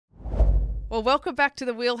Well, welcome back to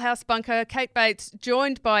the Wheelhouse Bunker. Kate Bates,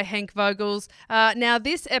 joined by Henk Vogels. Now,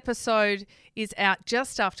 this episode is out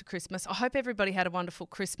just after Christmas. I hope everybody had a wonderful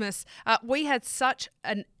Christmas. We had such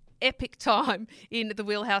an epic time in the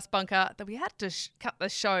Wheelhouse Bunker that we had to cut the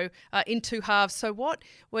show in two halves. So what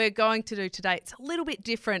we're going to do today, it's a little bit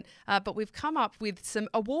different, but we've come up with some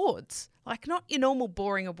awards. Like not your normal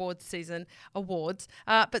boring awards season awards,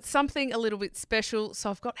 but something a little bit special.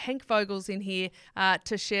 So I've got Henk Vogels in here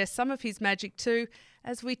to share some of his magic too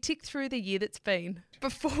as we tick through the year that's been.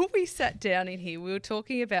 Before we sat down in here, we were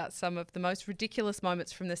talking about some of the most ridiculous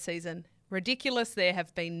moments from the season. Ridiculous, there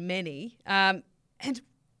have been many. And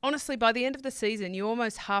honestly, by the end of the season, you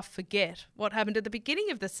almost half forget what happened at the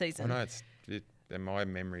beginning of the season. I know, my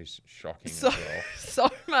memory's shocking as well. So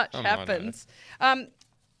much happens.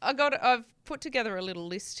 I've put together a little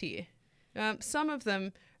list here. Some of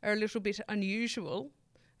them are a little bit unusual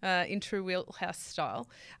in true Wheelhouse style.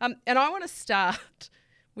 And I want to start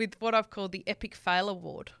with what I've called the Epic Fail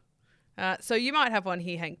Award. So you might have one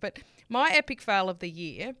here, Hank, but my Epic Fail of the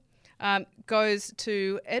year goes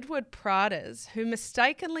to Edward Prades, who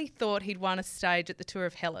mistakenly thought he'd won a stage at the Tour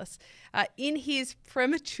of Hellas. In his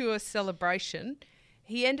premature celebration,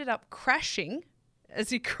 he ended up crashing as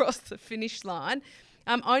he crossed the finish line,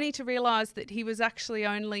 only to realise that he was actually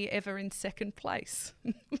only ever in second place.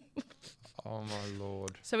 Oh, my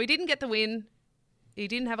Lord. So he didn't get the win. He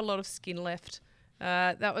didn't have a lot of skin left.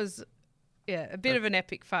 That was, a bit of an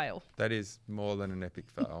epic fail. That is more than an epic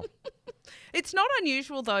fail. It's not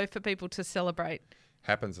unusual, though, for people to celebrate.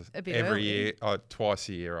 Happens a bit every early. year, twice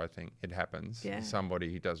a year, I think it happens. Yeah.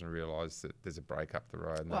 Somebody who doesn't realise that there's a break up the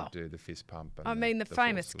road and they'll do the fist pump. And the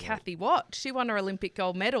famous false Kathy Watt, she won her Olympic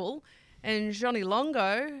gold medal, and Johnny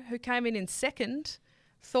Longo, who came in second,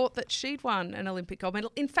 thought that she'd won an Olympic gold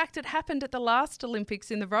medal. In fact, it happened at the last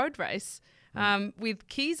Olympics in the road race with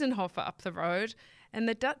Kiesenhofer up the road, and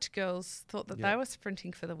the Dutch girls thought that they were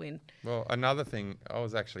sprinting for the win. Well, another thing, I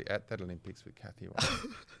was actually at that Olympics with Kathy Watt.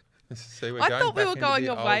 See, I thought we were going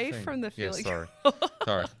away from the feeling. Yeah,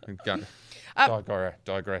 sorry.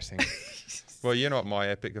 Digressing. Well, you know what my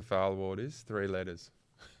Epic Fail Award is? 3 letters.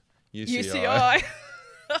 UCI.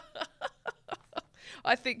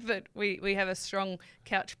 I think that we have a strong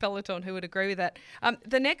couch peloton who would agree with that.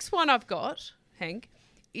 The next one I've got, Hank,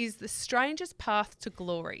 is The Stranger's Path to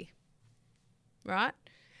Glory, right?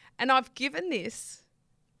 And I've given this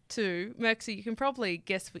to, Merksy, you can probably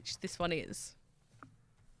guess which this one is.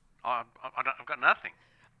 I've got nothing.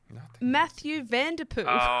 Matthew Van Der Poel.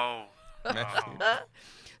 Oh. Matthew.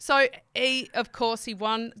 So, he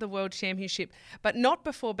won the World Championship, but not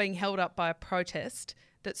before being held up by a protest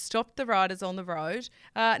that stopped the riders on the road.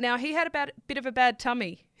 Now, he had a bit of a bad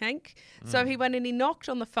tummy, Hank. So he went and he knocked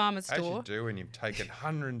on the farmer's door. As you do when you've taken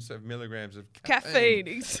hundreds of milligrams of Caffeine,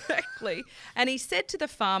 exactly. And he said to the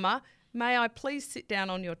farmer, "May I please sit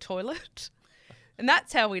down on your toilet?" And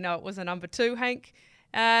that's how we know it was a number 2, Hank.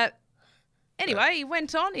 Anyway, he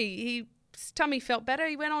went on. His tummy felt better.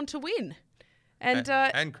 He went on to win. And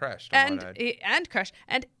crashed. And crashed.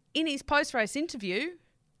 And in his post-race interview,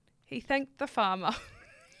 he thanked the farmer.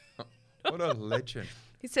 What a legend.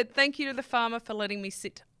 He said, "Thank you to the farmer for letting me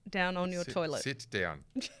sit down on your toilet." Sit down.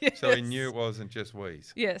 Yes. So he knew it wasn't just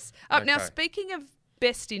wheeze. Yes. Now, speaking of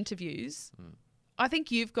best interviews, I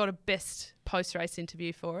think you've got a best post-race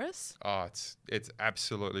interview for us. Oh, it's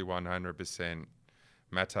absolutely 100%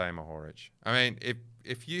 Matej Mohoric. I mean,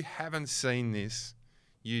 if you haven't seen this,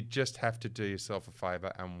 you just have to do yourself a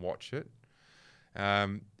favour and watch it.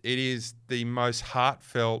 It is the most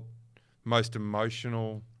heartfelt, most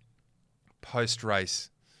emotional post-race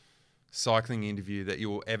cycling interview that you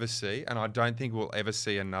will ever see, and I don't think we'll ever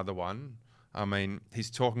see another one. I mean, he's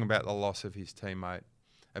talking about the loss of his teammate,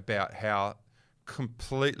 about how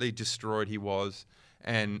completely destroyed he was,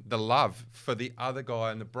 and the love for the other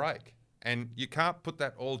guy in the break. And you can't put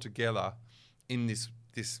that all together in this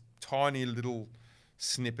tiny little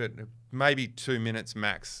snippet, maybe 2 minutes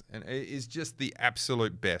max, and it is just the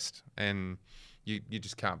absolute best, and you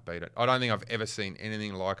just can't beat it. I don't think I've ever seen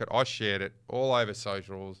anything like it. I shared it all over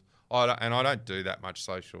socials, and I don't do that much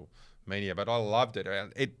social media, but I loved it.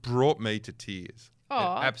 It brought me to tears.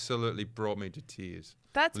 Oh. It absolutely brought me to tears.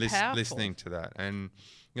 That's powerful. Listening to that, and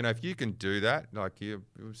if you can do that, it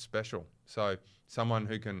was special. So someone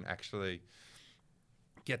who can actually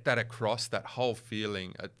get that across, that whole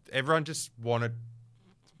feeling. Everyone just wanted.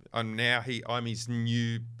 And now I'm his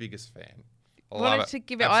new biggest fan.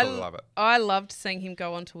 Absolutely love it. I loved seeing him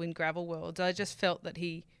go on to win Gravel Worlds. I just felt that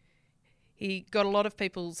he got a lot of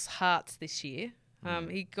people's hearts this year.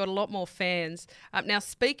 He got a lot more fans. Now,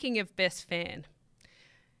 speaking of best fan,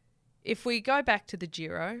 if we go back to the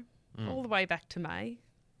Giro, all the way back to May,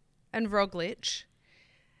 and Roglic,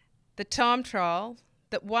 the time trial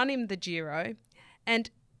that won him the Giro, and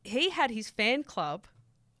he had his fan club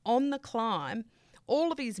on the climb,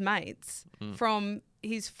 all of his mates from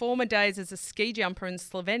his former days as a ski jumper in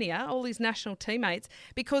Slovenia, all his national teammates,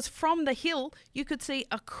 because from the hill you could see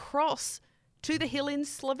across to the hill in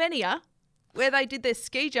Slovenia where they did their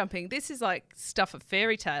ski jumping. This is like stuff of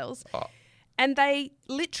fairy tales. Oh. And they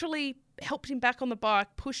literally helped him back on the bike,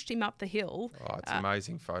 pushed him up the hill. Oh, it's an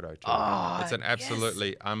amazing photo too. Oh, it's an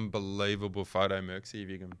absolutely unbelievable photo, Merksy, if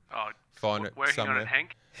you can Oh, find it working somewhere. on it,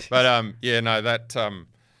 Hank. But I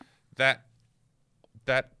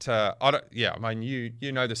don't. Yeah, I mean,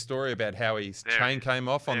 you know the story about how his There chain it is. came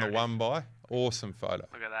off on There the it is. one by. Awesome photo.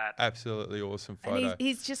 Look at that. Absolutely awesome And photo.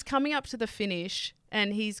 he's just coming up to the finish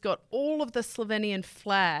and he's got all of the Slovenian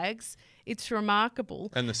flags. It's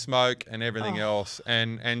remarkable. And the smoke and everything Oh. else.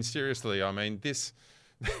 And seriously, I mean, this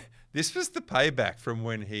was the payback from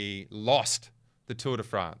when he lost the Tour de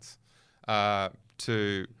France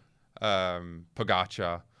to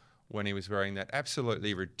Pogacar, when he was wearing that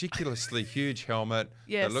absolutely ridiculously huge helmet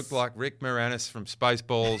Yes. that looked like Rick Moranis from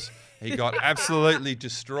Spaceballs. He got absolutely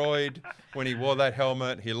destroyed when he wore that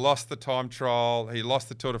helmet. He lost the time trial. He lost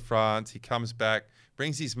the Tour de France. He comes back,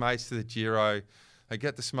 brings his mates to the Giro. They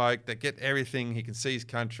get the smoke. They get everything. He can see his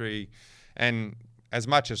country. And as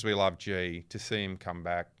much as we love G, to see him come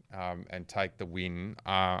back and take the win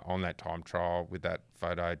on that time trial with that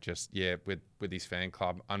photo, with his fan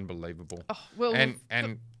club, unbelievable. Oh, well,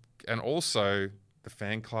 And also the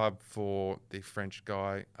fan club for the French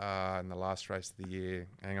guy in the last race of the year.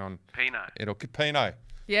 Hang on. Pinot.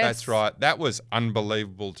 Yes. That's right. That was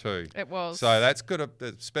unbelievable too. It was. So that's got a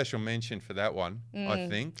special mention for that one, I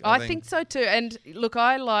think. I think so too. And look,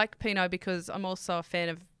 I like Pinot because I'm also a fan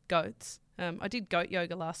of goats. I did goat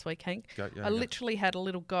yoga last week, Hank. Goat I yoga. literally had a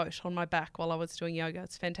little goat on my back while I was doing yoga.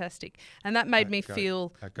 It's fantastic. And that made me goat.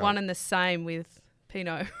 feel A goat. one and the same with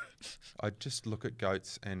Pinot. I just look at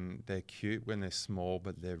goats and they're cute when they're small,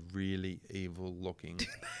 but they're really evil looking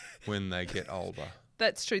when they get older.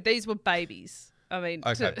 That's true. These were babies. I mean,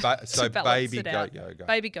 Okay, to balance baby it goat out. yoga.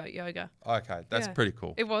 Baby goat yoga. Okay, that's Yeah. pretty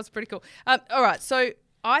cool. It was pretty cool. All right, so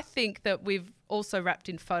I think that we've also wrapped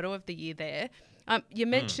in photo of the year there. You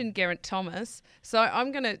mentioned Geraint Thomas, so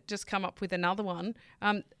I'm going to just come up with another one.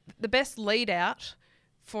 The best lead out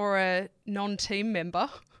for a non-team member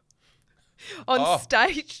on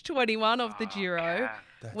stage 21 of the Giro, God.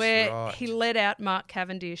 That's where right. he led out Mark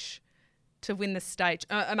Cavendish to win the stage.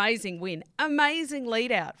 Amazing win. Amazing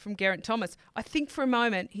lead out from Geraint Thomas. I think for a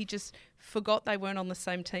moment he just forgot they weren't on the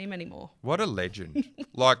same team anymore. What a legend.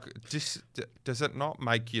 Like, does it not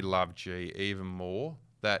make you love G even more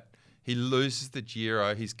that he loses the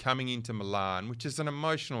Giro, he's coming into Milan, which is an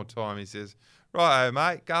emotional time. He says, "Righto,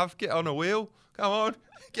 mate, Gov, get on a wheel. Come on,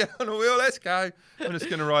 get on a wheel, let's go. I'm just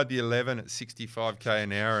going to ride the 11 at 65k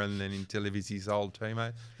an hour," and then he delivers his old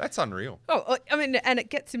teammate. That's unreal. Oh, I mean, and it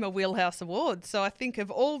gets him a Wheelhouse Award. So I think of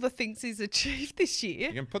all the things he's achieved this year.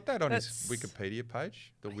 You can put that on his That's- Wikipedia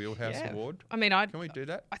page, the Wheelhouse Yeah. Award. I mean, Can we do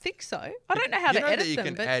that? I think so. I don't know how you to know edit that you them,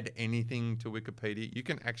 can but add anything to Wikipedia. You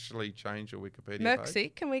can actually change your Wikipedia page.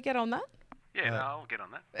 Merksy, can we get on that? Yeah, no, I'll get on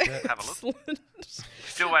that. Have a look. Excellent.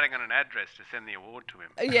 Still waiting on an address to send the award to him.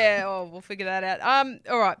 Yeah, we'll figure that out.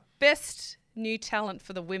 All right, best new talent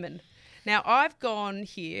for the women. Now, I've gone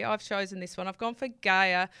here. I've chosen this one. I've gone for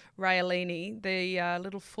Gaia Railini, the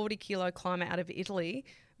little 40-kilo climber out of Italy.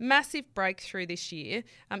 Massive breakthrough this year.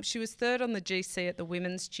 She was third on the GC at the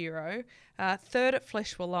Women's Giro, third at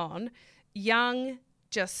Flèche Wallonne. Young,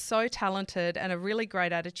 just so talented and a really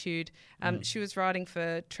great attitude. She was riding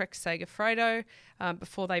for Trek Segafredo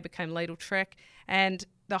before they became Lidl Trek, and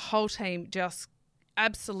the whole team just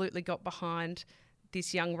absolutely got behind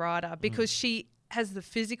this young rider because she has the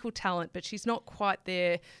physical talent, but she's not quite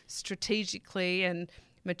there strategically and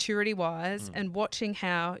maturity-wise. And watching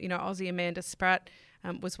how, Aussie Amanda Spratt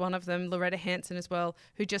was one of them, Loretta Hansen as well,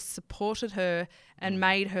 who just supported her and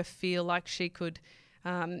made her feel like she could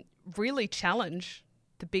really challenge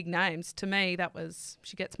the big names. To me,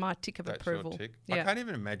 she gets my tick of That's approval. your tick. Yeah. I can't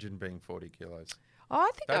even imagine being 40 kilos. Oh,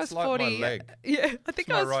 I think I That's was like my 40. leg. Yeah, I think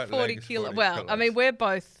My I was right 40 leg is kilo. 40 Well, I kilos. mean, we're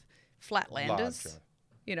both flatlanders,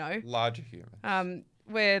 Larger. Larger human.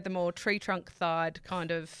 We're the more tree trunk thighed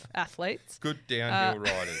kind of athletes. Good downhill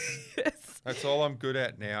riders. Yes. That's all I'm good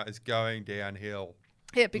at now is going downhill.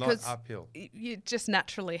 Yeah, because Not uphill. it just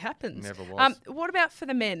naturally happens. Never was. What about for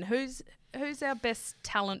the men? Who's our best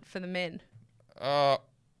talent for the men? Are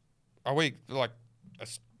we like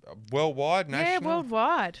worldwide, national? Yeah,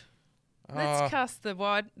 worldwide. Let's cast the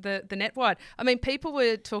net wide. I mean, people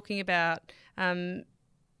were talking about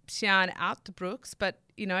Bjarne Uiterbrooks, but,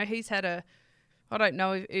 he's had I don't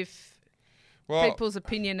know if Well, people's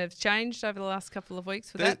opinion have changed over the last couple of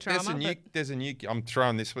weeks with that drama. There's a new. I'm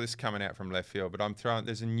throwing this is coming out from left field, but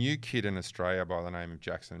there's a new kid in Australia by the name of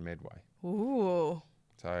Jackson Medway. Ooh.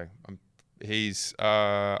 So he's.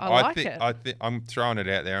 I like I'm throwing it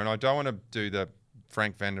out there, and I don't want to do the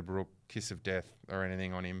Frank Vanderbroek kiss of death or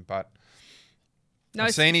anything on him, but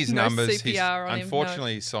I've seen his numbers.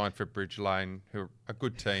 Unfortunately, he signed for Bridge Lane, who are a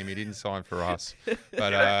good team. He didn't sign for us,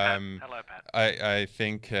 but Hello, Pat. I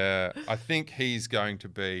think he's going to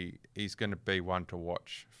be one to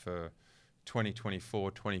watch for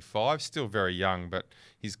 2024-25. Still very young, but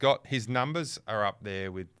his numbers are up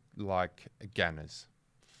there with like Ganner's.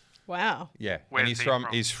 Wow. Yeah, Where's and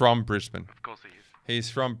he's from Brisbane. Of course he is. He's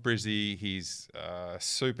from Brizzy. He's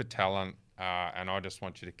super talent. And I just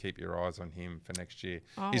want you to keep your eyes on him for next year.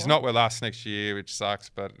 Oh. He's not with us next year, which sucks,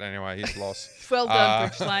 but anyway, he's lost. Well done,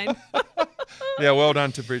 Bridge Lane. Yeah, well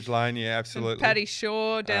done to Bridge Lane. Yeah, absolutely. And Paddy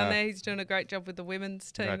Shaw down there, he's doing a great job with the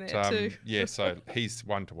women's team there too. Yeah, so he's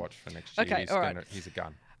one to watch for next year. Okay, all right. He's a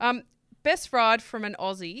gun. Best ride from an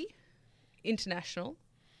Aussie, international,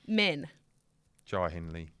 men. Jai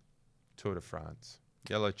Hindley, Tour de France,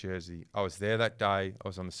 yellow jersey. I was there that day. I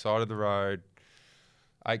was on the side of the road.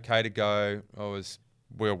 8K to go.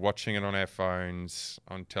 We were watching it on our phones,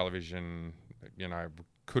 on television.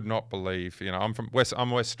 Could not believe. I'm West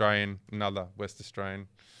Australian, another West Australian.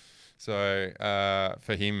 So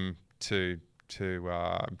for him to do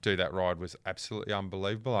that ride was absolutely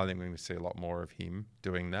unbelievable. I think we're going to see a lot more of him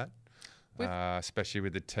doing that, especially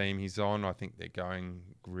with the team he's on. I think they're going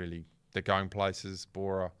places.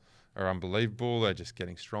 Bora are unbelievable. They're just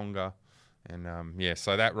getting stronger, and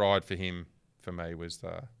so that ride for him. For me, was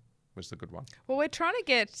the good one. Well, we're trying to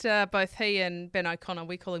get both he and Ben O'Connor,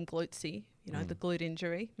 we call him glutesy, the glute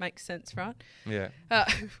injury. Makes sense, right? Yeah.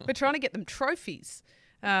 We're trying to get them trophies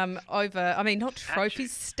not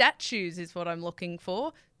trophies, statues is what I'm looking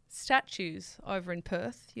for. Statues over in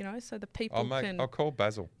Perth, so the people can... I'll call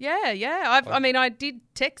Basil. Yeah. I did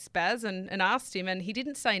text Baz and asked him, and he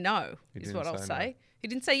didn't say no, is what I'll say. No. He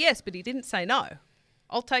didn't say yes, but he didn't say no.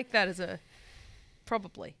 I'll take that as a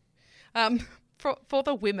probably. For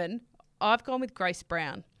the women, I've gone with Grace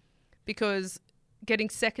Brown because getting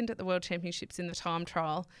second at the World Championships in the time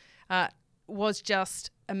trial was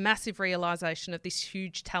just a massive realisation of this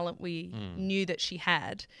huge talent we knew that she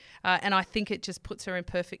had. And I think it just puts her in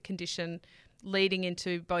perfect condition leading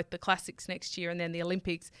into both the Classics next year and then the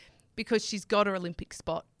Olympics because she's got her Olympic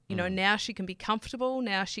spot. Now she can be comfortable.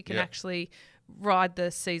 Now she can actually ride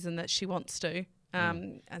the season that she wants to.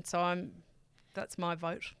 And so that's my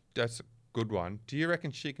vote. That's a good one. Do you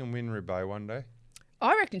reckon she can win Roubaix one day?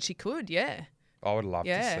 I reckon she could, yeah. I would love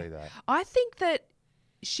to see that. I think that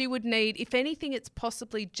she would need, if anything, it's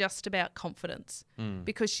possibly just about confidence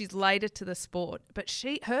because she's later to the sport. But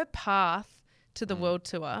her path to the World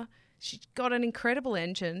Tour, she's got an incredible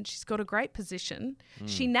engine. She's got a great position.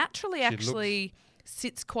 She naturally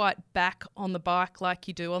sits quite back on the bike like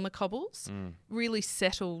you do on the cobbles, really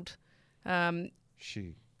settled and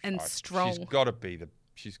strong.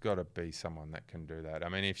 She's got to be someone that can do that. I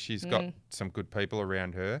mean, if she's got some good people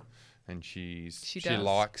around her and she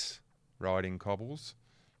likes riding cobbles,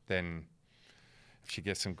 then if she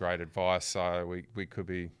gets some great advice, we could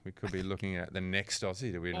be looking at the next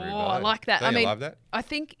Aussie to win Roubaix. I like that. Don't you love that? I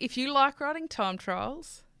think if you like riding time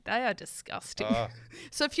trials, they are disgusting.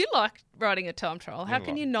 So if you like riding a time trial, how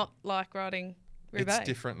can you not like riding Roubaix? It's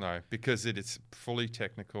different though because it's fully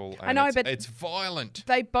technical and I know, but it's violent.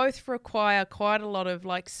 They both require quite a lot of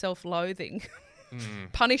self-loathing,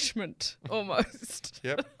 punishment almost.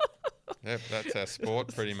 Yep, that's our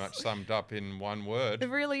sport pretty much summed up in one word. It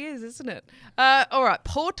really is, isn't it? All right,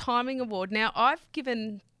 Poor Timing Award. Now I've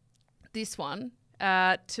given this one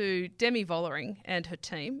to Demi Vollering and her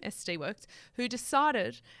team, SD Works, who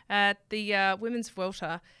decided at the Women's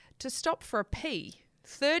Vuelta to stop for a pee.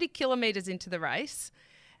 30 kilometres into the race.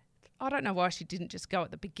 I don't know why she didn't just go at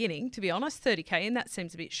the beginning, to be honest. 30k in, that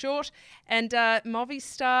seems a bit short. And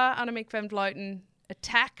Movistar, Annemiek van Vleuten,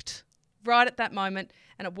 attacked right at that moment.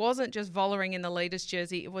 And it wasn't just Vollering in the leader's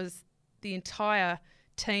jersey. It was the entire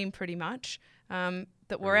team pretty much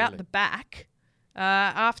that were out the back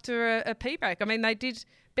after a pee break. I mean, they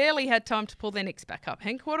barely had time to pull their necks back up.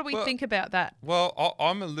 Henk, what do we think about that? Well,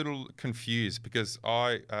 I'm a little confused because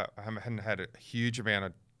I haven't had a huge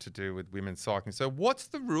amount to do with women's cycling. So what's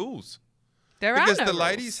the rules? There are no rules. Because the rules.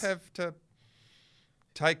 ladies have to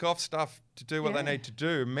take off stuff to do what they need to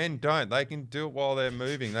do. Men don't. They can do it while they're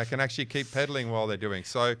moving. They can actually keep pedaling while they're doing.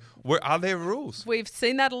 So are there rules? We've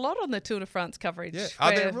seen that a lot on the Tour de France coverage. Yeah.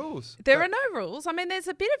 Are there rules? There are no rules. I mean, there's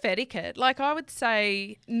a bit of etiquette. Like I would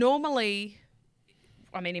say normally,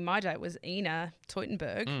 I mean, in my day it was Ina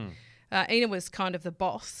Teutenberg. Ina was kind of the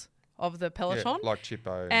boss of the peloton. Yeah, like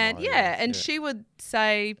Chippo. And she would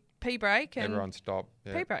say pee break and everyone stop.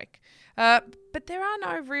 Yeah. pee break. But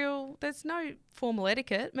there's no formal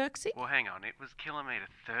etiquette, Merksy. Well, hang on. It was kilometre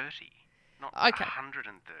 30, not Okay.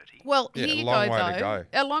 130. Well, Yeah, here a you long go, way though. to go.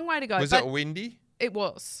 A long way to go. Was but it windy? It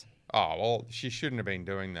was. Oh, well, she shouldn't have been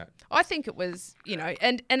doing that. I think it was,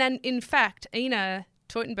 and in fact, Ina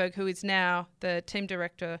Teutenberg, who is now the team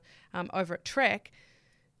director over at Trek,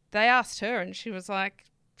 they asked her and she was like,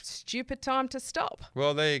 stupid time to stop.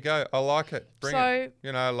 Well, there you go. I like it. Bring it.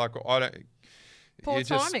 Like I don't. Poor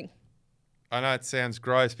timing. I know it sounds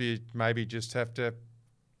gross, but you maybe just have to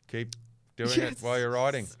keep doing it while you're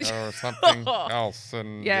riding or something else.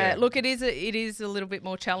 And look, it is a little bit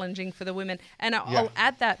more challenging for the women. And I'll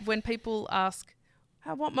add that when people ask,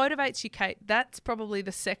 what motivates you, Kate? That's probably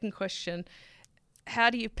the second question. How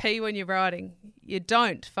do you pee when you're riding? You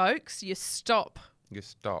don't, folks. You stop. You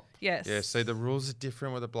stop. Yes. Yeah, see, the rules are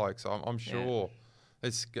different with the blokes. I'm sure.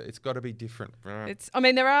 It's got to be different.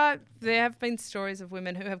 There have been stories of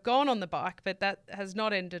women who have gone on the bike, but that has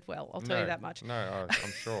not ended well. I'll tell you that much. No,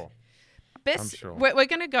 I'm sure. I'm sure. We're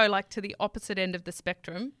going to go to the opposite end of the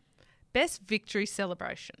spectrum. Best victory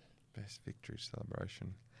celebration. Best victory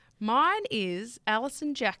celebration. Mine is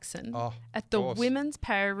Alison Jackson at the Women's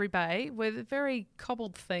Paris-Roubaix. We're a very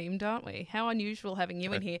cobbled themed, aren't we? How unusual having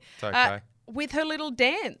you in here. It's okay. With her little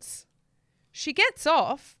dance. She gets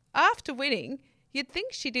off after winning. You'd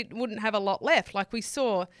think she wouldn't have a lot left. Like we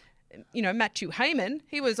saw, Matthew Heyman,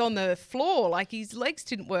 he was on the floor, like his legs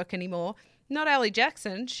didn't work anymore. Not Ali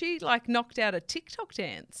Jackson. She knocked out a TikTok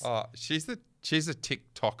dance. Oh, she's a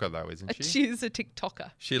TikToker though, isn't she? She is a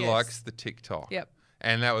TikToker. She likes the TikTok. Yep.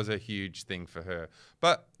 And that was a huge thing for her.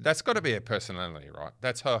 But that's got to be her personality, right?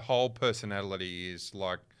 That's her whole personality is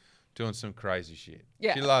like doing some crazy shit.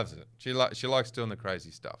 Yeah. She loves it. She likes doing the crazy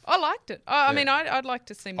stuff. I liked it. I mean, I'd like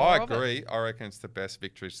to see more of it. I agree. I reckon it's the best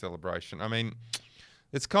victory celebration. I mean,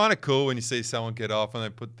 it's kind of cool when you see someone get off and they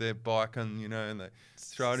put their bike on, and they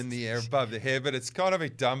throw it in the air above their head, but it's kind of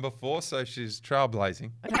been done before, so she's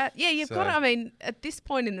trailblazing. You've got to, I mean, at this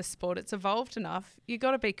point in the sport, it's evolved enough. You've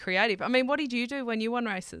got to be creative. I mean, what did you do when you won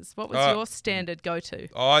races? What was your standard go-to?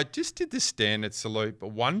 I just did the standard salute, but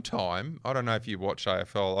one time, I don't know if you watch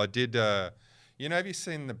AFL, I did, have you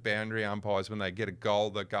seen the boundary umpires when they get a goal,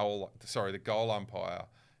 the goal umpire,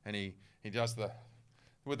 and he does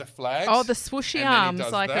with the flags. Oh, the swooshy arms,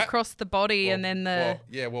 across the body, and then the...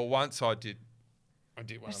 Well, once I did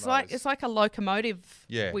one of those. It's like a locomotive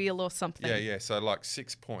wheel or something. Yeah. So like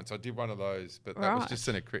 6 points. I did one of those, but that was just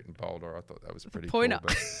in a crit and boulder. I thought that was pretty pointer.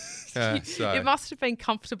 Cool. But, it must have been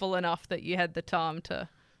comfortable enough that you had the time to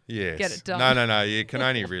get it done. No. You can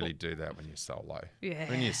only really do that when you're solo. Yeah.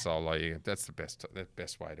 When you're solo, that's the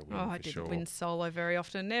best way to win. I didn't win solo very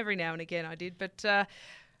often. Every now and again I did. But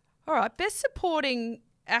all right, best supporting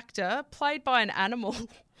actor played by an animal.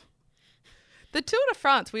 The Tour de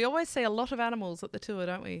France, we always see a lot of animals at the Tour,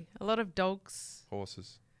 don't we? A lot of dogs.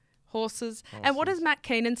 Horses. And what does Matt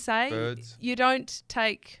Keenan say? Birds. You don't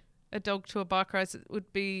take a dog to a bike race. It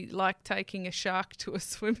would be like taking a shark to a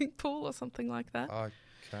swimming pool or something like that.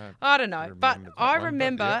 I don't know. But I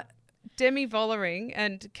remember Demi Vollering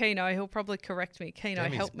and Keno, he'll probably correct me. Keno,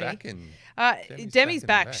 help me. Demi's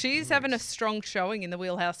back. She's having a strong showing in the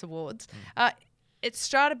Wheelhouse Awards. It's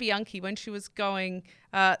Strada Bianchi when she was going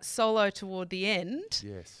solo toward the end.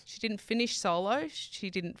 Yes. She didn't finish solo.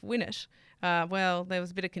 She didn't win it. There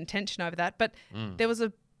was a bit of contention over that. But there was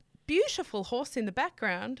a beautiful horse in the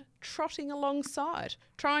background trotting alongside,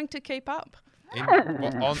 trying to keep up. Did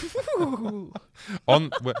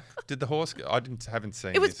the horse go? Haven't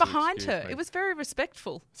seen. It was this, behind her. Me. It was very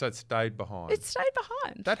respectful. So it stayed behind. It stayed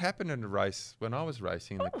behind. That happened in a race when I was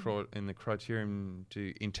racing in the Criterium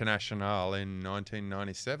du International in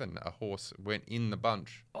 1997. A horse went in the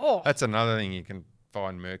bunch. Oh, that's another thing you can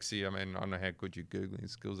find, Merksy. I mean, I don't know how good your Googling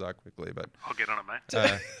skills are quickly, but I'll get on it, mate.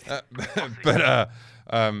 But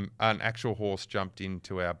an actual horse jumped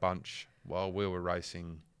into our bunch while we were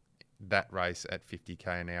racing that race at 50k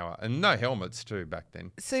an hour, and no helmets too back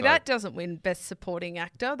then. So that doesn't win Best Supporting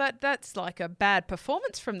Actor. That's like a bad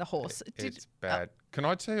performance from the horse. It's bad. Can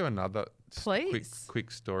I tell you another quick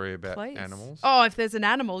story about animals? Oh, if there's an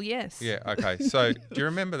animal, yes. Yeah, okay. So do you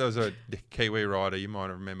remember there was a Kiwi rider, you might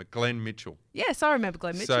remember, Glenn Mitchell? Yes, I remember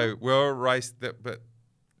Glenn Mitchell. So we were raced, but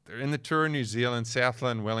they're in the Tour of New Zealand,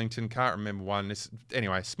 Southland, Wellington, can't remember one.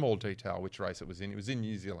 Anyway, small detail which race it was in. It was in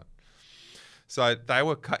New Zealand. So they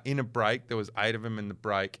were in a break. There was 8 of them in the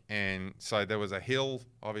break. And so there was a hill,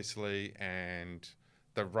 obviously, and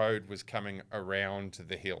the road was coming around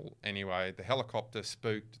the hill. Anyway, the helicopter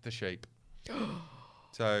spooked the sheep.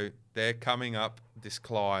 So they're coming up this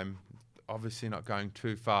climb, obviously not going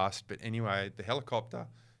too fast. But anyway, the helicopter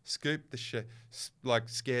scooped the sheep,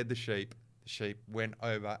 scared the sheep. The sheep went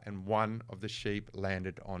over and one of the sheep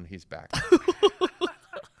landed on his back.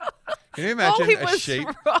 Can you imagine a sheep?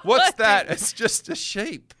 Right. What's that? It's just a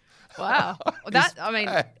sheep. Wow.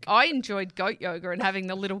 I enjoyed goat yoga and having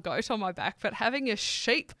the little goat on my back, but having a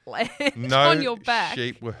sheep land on your back. No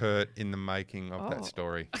sheep were hurt in the making of that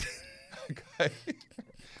story. Okay.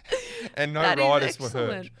 And no riders were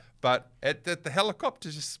hurt. But the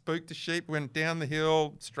helicopter just spooked the sheep, went down the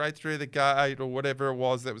hill, straight through the gate or whatever it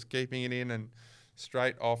was that was keeping it in, and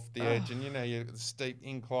straight off the edge. And, the steep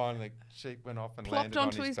incline, the sheep went off and plopped landed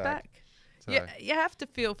onto on his back. So. Yeah, you have to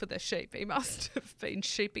feel for the sheep. He must have been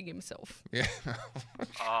sheeping himself. Yeah.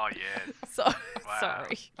 Oh, yes.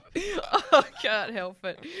 Sorry. I can't help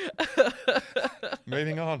it.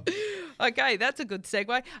 Moving on. Okay, that's a good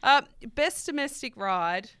segue. Best domestic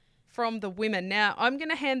ride from the women. Now, I'm going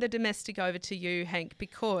to hand the domestic over to you, Hank,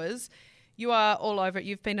 because you are all over it.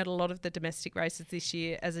 You've been at a lot of the domestic races this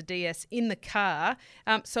year as a DS in the car.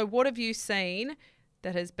 So what have you seen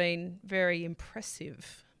that has been very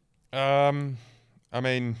impressive? I'm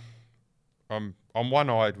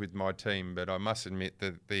one-eyed with my team, but I must admit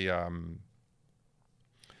that the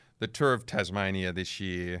Tour of Tasmania this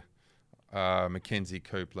year, Mackenzie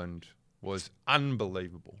Copeland was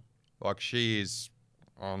unbelievable. Like, she is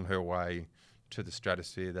on her way to the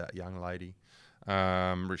stratosphere, that young lady.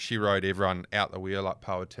 She rode everyone out the wheel up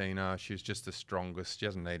Powhatan. She's just the strongest. She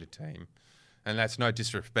doesn't need a team. And that's no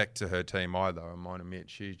disrespect to her team either, I might admit.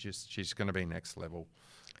 She's going to be next level.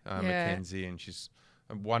 Mackenzie, and she's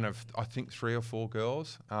one of, I think, 3 or 4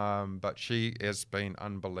 girls, but she has been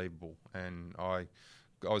unbelievable, and I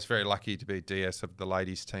was very lucky to be DS of the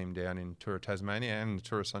ladies team down in Tour of Tasmania and the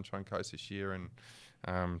Tour of Sunshine Coast this year, and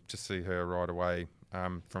to see her ride away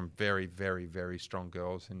from very, very, very strong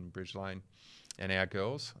girls in Bridge Lane and our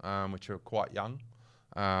girls, which are quite young,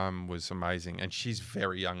 was amazing, and she's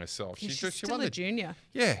very young herself. She's still a junior.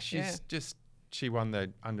 Yeah, she won the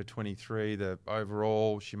under 23, the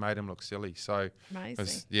overall. She made him look silly. So amazing.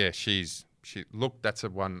 That's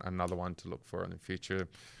another one to look for in the future.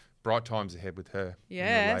 Bright times ahead with her.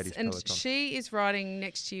 Yes, and peloton. She is riding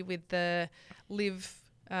next year with the Live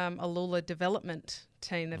Alula development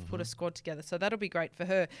team. They've put a squad together, so that'll be great for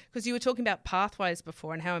her. Because you were talking about pathways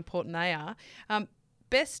before and how important they are.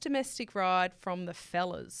 Best domestic ride from the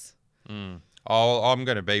fellas. I'm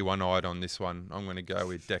going to be one-eyed on this one. I'm going to go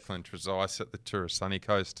with Declan Trezise at the Tour of Sunny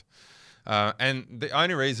Coast. And the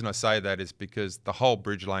only reason I say that is because the whole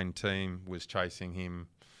Bridge Lane team was chasing him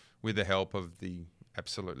with the help of the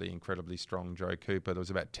absolutely incredibly strong Joe Cooper. There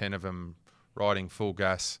was about 10 of them riding full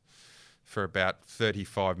gas for about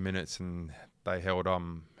 35 minutes, and they held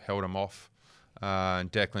him off,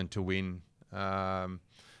 and Declan to win.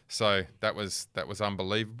 So that was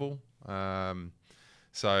unbelievable.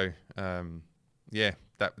 Yeah,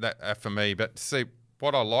 that for me. But see,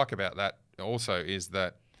 what I like about that also is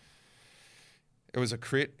that it was a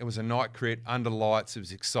crit. It was a night crit under lights. It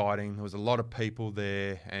was exciting. There was a lot of people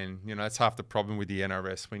there, and that's half the problem with the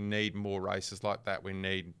NRS. We need more races like that. We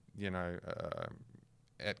need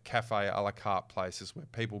at cafe a la carte places where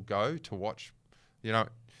people go to watch,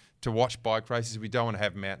 to watch bike races. We don't want to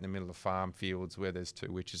have them out in the middle of farm fields where there's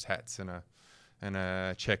 2 witches' hats and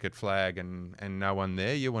a checkered flag and no one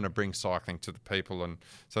there. You want to bring cycling to the people, and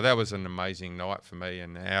so that was an amazing night for me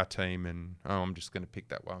and our team, and I'm just going to pick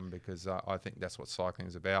that one because I think that's what cycling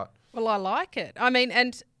is about. Well, I like it. I mean,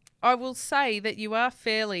 and I will say that you are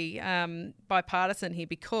fairly bipartisan here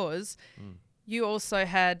because you also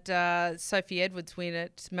had Sophie Edwards win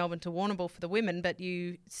at Melbourne to Warrnambool for the women, but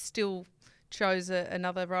you still chose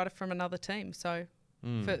another rider from another team. So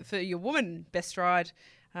for your woman best ride,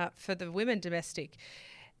 for the women domestic.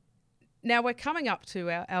 Now we're coming up to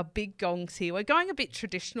our big gongs here. We're going a bit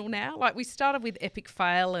traditional now. Like we started with Epic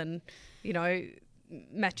Fail and,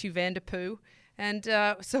 Matthew Van Der Poel. And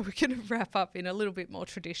so we're going to wrap up in a little bit more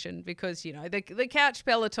tradition because, the couch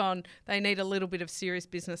peloton, they need a little bit of serious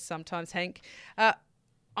business sometimes, Hank.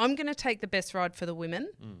 I'm going to take the best ride for the women.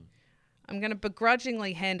 I'm going to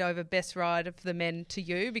begrudgingly hand over best ride of the men to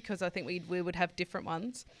you because I think we would have different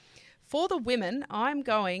ones. For the women, I'm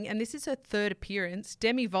going, and this is her third appearance,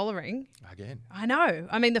 Demi Vollering. Again. I know.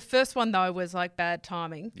 I mean, the first one, though, was like bad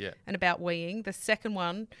timing Yeah. and about weeing. The second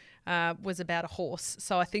one was about a horse.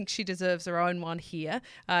 So I think she deserves her own one here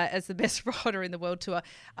as the best rider in the World Tour.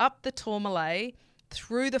 Up the Tourmalet,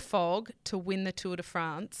 through the fog to win the Tour de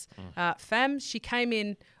France. Fam, she came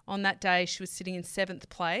in on that day. She was sitting in 7th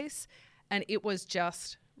place, and it was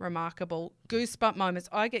just remarkable. Goosebump moments.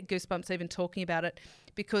 I get goosebumps even talking about it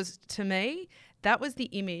because to me, that was the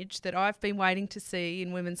image that I've been waiting to see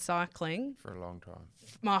in women's cycling For a long time.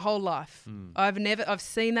 my whole life. I've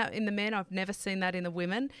seen that in the men. I've never seen that in the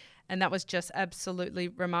women. And that was just absolutely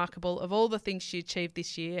remarkable. Of all the things she achieved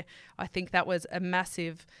this year, I think that was a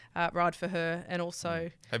massive ride for her and also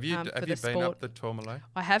Have you for the been sport. up the Tourmalet?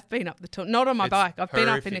 I have been up the Tourmalet. Not on my It's bike. I've been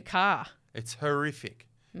up in a horrific. car. It's horrific.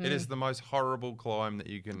 It is the most horrible climb that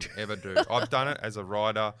you can ever do. I've done it as a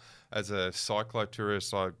rider, as a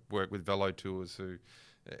cyclotourist. I work with Velo Tours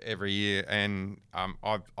every year, and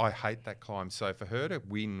I hate that climb. So for her to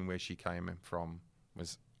win where she came from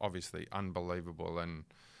was obviously unbelievable, and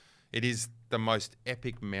it is the most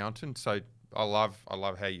epic mountain. So I love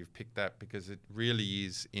how you've picked that because it really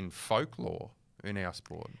is in folklore in our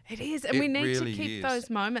sport. It is. And It we need really to keep is. those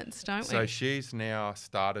moments, don't So we? she's now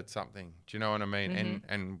started something. Do you know what I mean?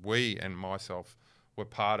 And we and myself were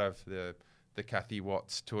part of the Kathy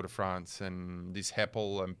Watts Tour de France and this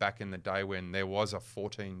Heppel, and back in the day when there was a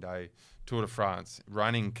 14-day Tour de France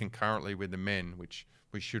running concurrently with the men, which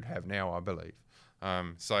we should have now, I believe.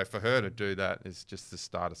 So for her to do that is just the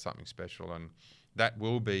start of something special, and that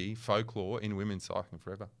will be folklore in women's cycling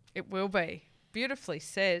forever. It will be. Beautifully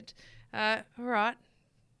said. All right.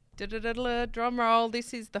 Drum roll.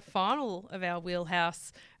 This is the final of our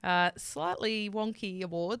wheelhouse, slightly wonky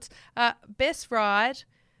awards. Best ride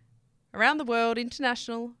around the world,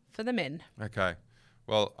 international for the men. Okay.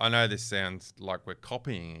 Well, I know this sounds like we're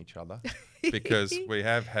copying each other because we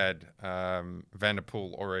have had Van der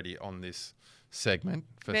Poel already on this segment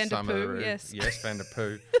for Van der some of the Poel, yes. Yes, Van der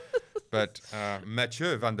Poel. But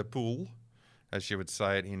Mathieu Van der Poel, as you would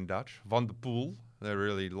say it in Dutch, Van der Poel. They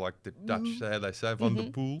really like the Dutch, how they say Van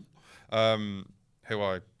der Poel, who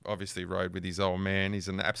I obviously rode with his old man. He's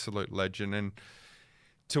an absolute legend. And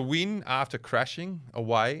to win after crashing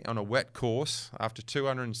away on a wet course after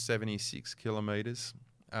 276 kilometres,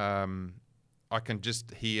 I can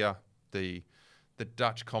just hear the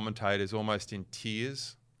Dutch commentators almost in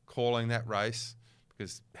tears calling that race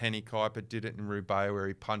because Henny Kuiper did it in Roubaix where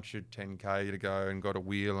he punctured 10K to go and got a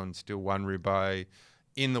wheel and still won Roubaix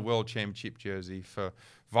in the World Championship jersey. For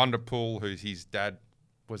Van der Poel, who's his dad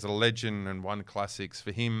was a legend and won classics,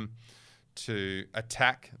 for him to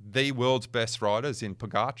attack the world's best riders in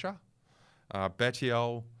Pogacar,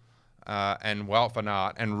 Bettiol, and Wout van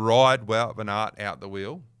Aert, and ride Wout van Aert out the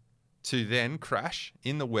wheel, to then crash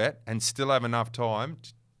in the wet and still have enough time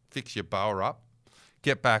to fix your bower up,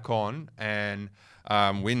 get back on, and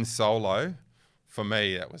win solo. For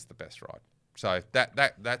me, that was the best ride. So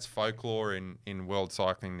that's folklore in world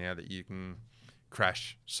cycling now, that you can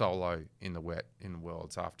crash solo in the wet in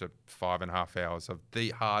Worlds after 5.5 hours of the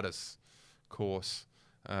hardest course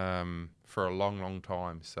for a long, long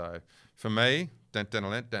time. So for me,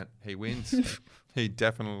 he wins. He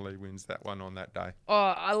definitely wins that one on that day. Oh,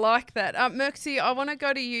 I like that. Merksy, I want to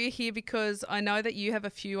go to you here because I know that you have a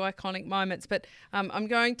few iconic moments, but I'm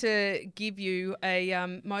going to give you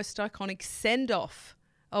a most iconic send-off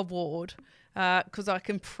award because I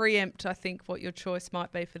can preempt, I think, what your choice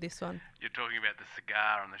might be for this one. You're talking about the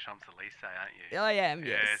cigar on the Champs-Élysées, aren't you? I am,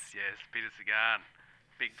 yes. Yes. Peter Sagan.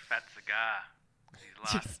 Big fat cigar.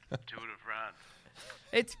 His last Tour de France.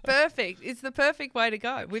 It's perfect. It's the perfect way to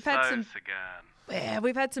go. We've had some Sagan. Yeah,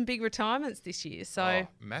 we've had some big retirements this year, so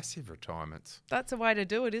massive retirements. that's a way to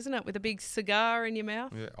do it, isn't it? With a big cigar in your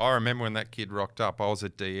mouth. Yeah, I remember when that kid rocked up. I was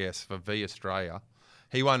at DS for V Australia.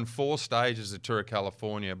 He won 4 stages of Tour of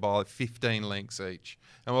California by 15 lengths each.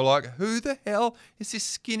 And we're like, who the hell is this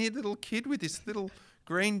skinny little kid with this little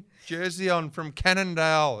green jersey on from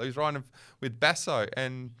Cannondale who's riding with Basso?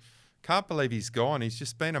 And can't believe he's gone. He's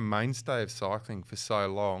just been a mainstay of cycling for so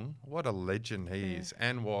long. What a legend he is,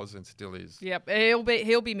 and was, and still is. Yep,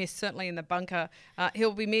 he'll be missed, certainly in the bunker.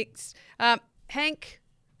 He'll be mixed. Hank,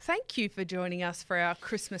 thank you for joining us for our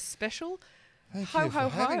Christmas special. Thank Ho, you ho,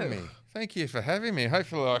 for having ho. me. Thank you for having me.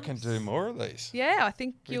 Hopefully I can do more of these. Yeah, I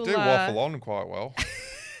think We you'll do waffle on quite well.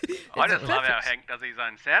 I just love how perfect. Hank does his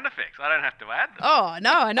own sound effects. I don't have to add them. Oh,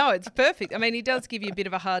 no, I know. It's perfect. I mean, he does give you a bit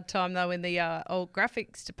of a hard time, though, in the old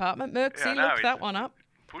graphics department. Merksy, Yeah, I know, look he's- that one up.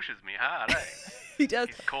 Pushes me hard, eh? He does.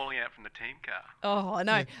 He's calling out from the team car. Oh, I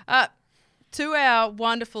know. To our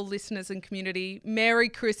wonderful listeners and community, Merry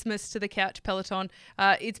Christmas to the Couch Peloton.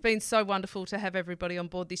 It's been so wonderful to have everybody on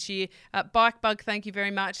board this year. Bike Bug, thank you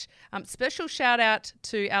very much. Special shout out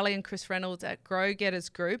to Ali and Chris Reynolds at Grow Getters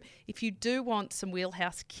Group. If you do want some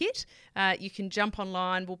Wheelhouse kit, you can jump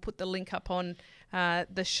online. We'll put the link up on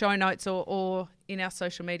the show notes or in our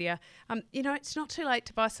social media. It's not too late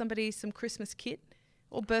to buy somebody some Christmas kit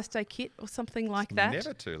or birthday kit or something like that.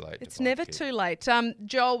 Never too late. It's never too late.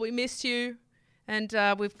 Joel, we miss you. And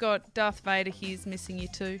we've got Darth Vader here's missing you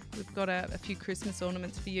too. We've got a few Christmas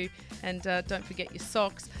ornaments for you. And don't forget your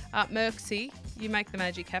socks. Merksy, you make the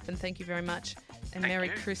magic happen. Thank you very much. And Merry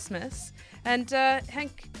Christmas. And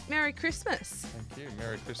Hank, Merry Christmas. Thank you.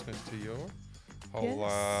 Merry Christmas to your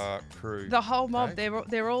whole crew. The whole mob. Hey?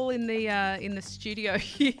 They're all in the studio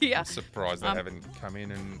here. I'm surprised they haven't come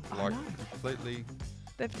in and completely...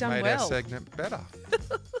 They've done made well. our segment better.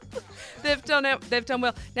 They've done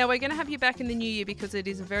well. Now we're going to have you back in the new year because it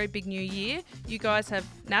is a very big new year. You guys have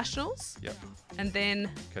nationals. Yep. And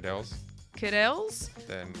then Cadell's.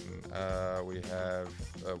 Then we have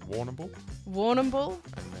Warrnambool.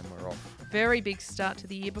 And then we're off. Very big start to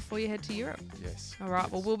the year before you head to Europe. Yes. All right.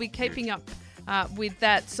 Well, we'll be keeping up with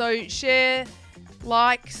that. So share,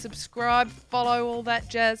 like, subscribe, follow, all that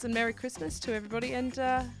jazz, and Merry Christmas to everybody. And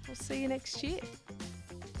we'll see you next year.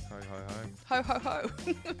 Ho, ho, ho. Ho, ho,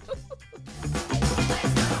 ho.